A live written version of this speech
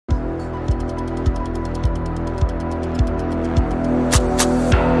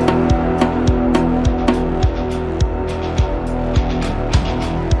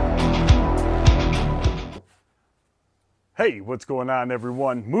Hey, what's going on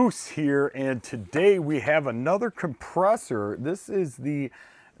everyone? Moose here, and today we have another compressor. This is the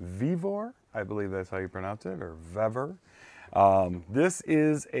Vevor, I believe that's how you pronounce it, or Vevor. This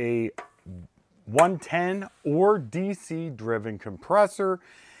is a 110 or DC driven compressor,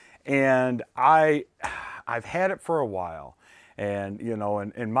 and I've had it for a while. And you know,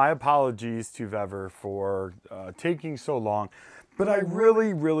 and my apologies to Vevor for taking so long, but I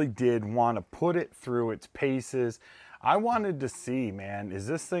really did want to put it through its paces. I wanted to see, man, is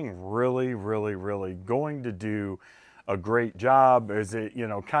this thing really going to do a great job? Is it, you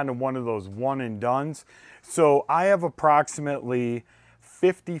know, kind of one of those one and dones? So I have approximately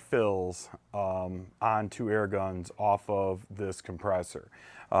 50 fills onto air guns off of this compressor.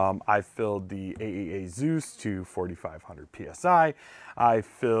 I filled the AAA Zeus to 4,500 PSI. I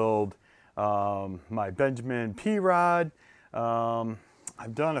filled my Benjamin P-Rod.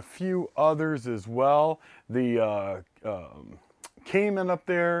 I've done a few others as well. The Cayman up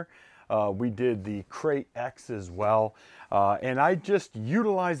there. We did the Crate X as well. And I just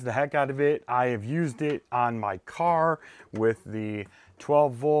utilized the heck out of it. I have used it on my car with the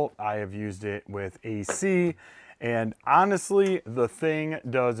 12 volt. I have used it with AC. And honestly, the thing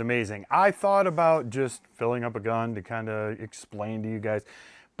does amazing. I thought about just filling up a gun to kind of explain to you guys.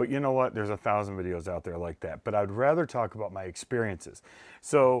 But you know what? There's 1,000 videos out there like that. But I'd rather talk about my experiences.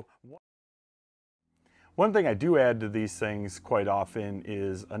 So one thing I do add to these things quite often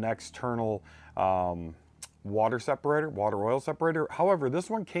is an external water separator, water oil separator. However, this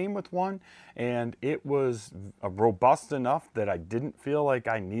one came with one, and it was robust enough that I didn't feel like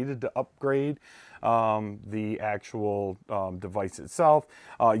I needed to upgrade the actual device itself.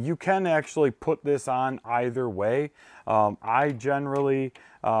 You can actually put this on either way. I generally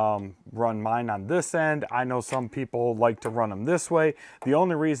run mine on this end. I know some people like to run them this way. The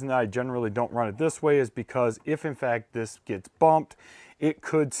only reason that I generally don't run it this way is because if in fact this gets bumped, it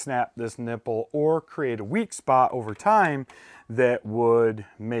could snap this nipple or create a weak spot over time that would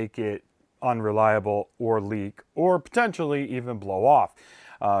make it unreliable or leak or potentially even blow off.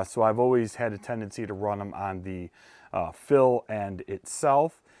 So I've always had a tendency to run them on the fill end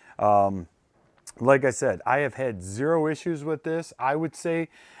itself. Like I said, I have had zero issues with this. I would say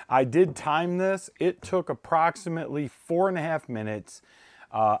I did time this. It took approximately 4.5 minutes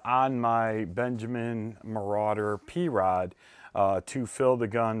on my Benjamin Marauder P-Rod to fill the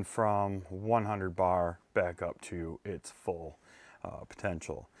gun from 100 bar back up to its full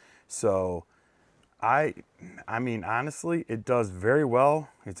potential. So I mean, honestly, it does very well.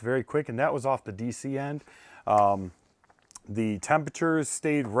 It's very quick, and that was off the DC end. The temperatures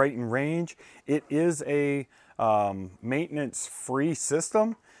stayed right in range. It is a maintenance-free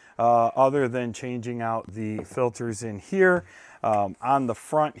system, other than changing out the filters in here. On the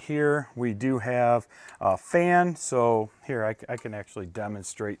front here, we do have a fan. So here, I can actually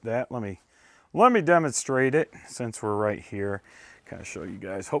demonstrate that. Let me demonstrate it since we're right here. Kind of show you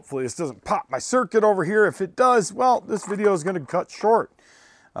guys. Hopefully this doesn't pop my circuit over here. If it does, well, this video is going to cut short.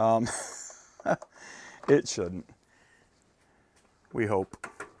 It shouldn't. We hope.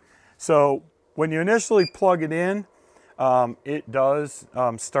 So when you initially plug it in, it does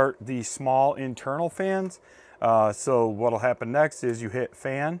start the small internal fans. So what'll happen next is you hit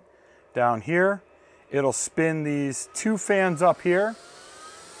fan down here. It'll spin these two fans up here.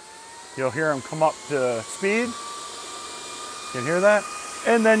 You'll hear them come up to speed. You can hear that?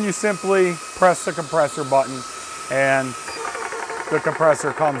 And then you simply press the compressor button and the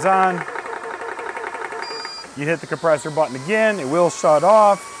compressor comes on. You hit the compressor button again, it will shut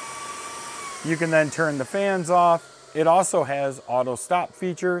off. You can then turn the fans off. It also has auto stop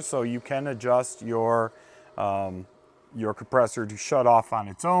feature, so you can adjust your compressor to shut off on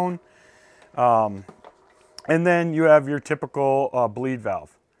its own. And then you have your typical bleed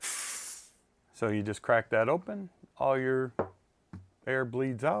valve. So you just crack that open, all your air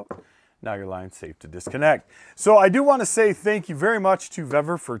bleeds out. Now your line's safe to disconnect. So I do want to say thank you very much to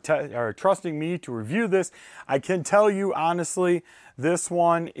Vevor for trusting me to review this. I can tell you honestly, this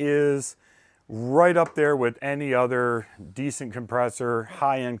one is right up there with any other decent compressor,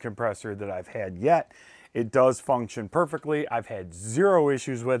 high-end compressor that I've had yet. It does function perfectly. I've had zero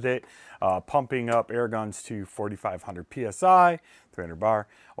issues with it. Pumping up air guns to 4,500 PSI, 300 bar,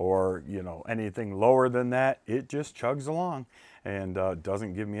 or you know, anything lower than that, it just chugs along and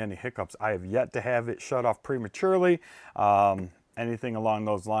doesn't give me any hiccups. I have yet to have it shut off prematurely, anything along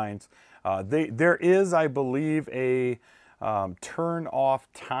those lines. There is, I believe, a turn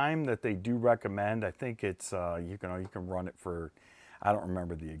off time that they do recommend. I think it's you can run it for, I don't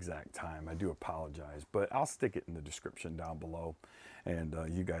remember the exact time. I do apologize, but I'll stick it in the description down below. and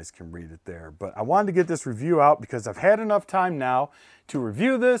you guys can read it there. But I wanted to get this review out because I've had enough time now to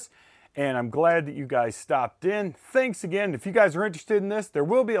review this, and I'm glad that you guys stopped in. Thanks again. If you guys are interested in this, there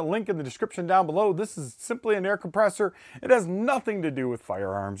will be a link in the description down below. This is simply an air compressor. It has nothing to do with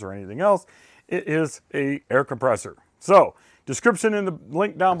firearms or anything else. It is an air compressor. So, description in the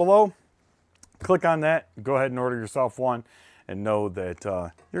link down below. Click on that. Go ahead and order yourself one, and know that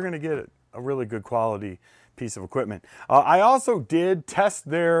you're going to get a really good quality piece of equipment. I also did test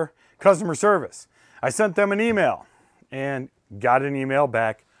their customer service. I sent them an email and got an email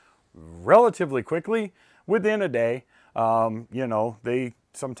back relatively quickly, within a day. You know, they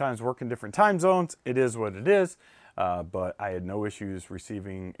sometimes work in different time zones. It is what it is. But I had no issues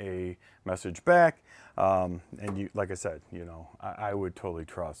receiving a message back. And like I said, you know, I would totally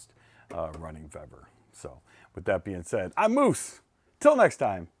trust running Vevor. So with that being said, I'm Moose. Till next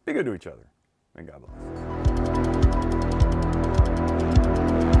time, be good to each other, and God bless.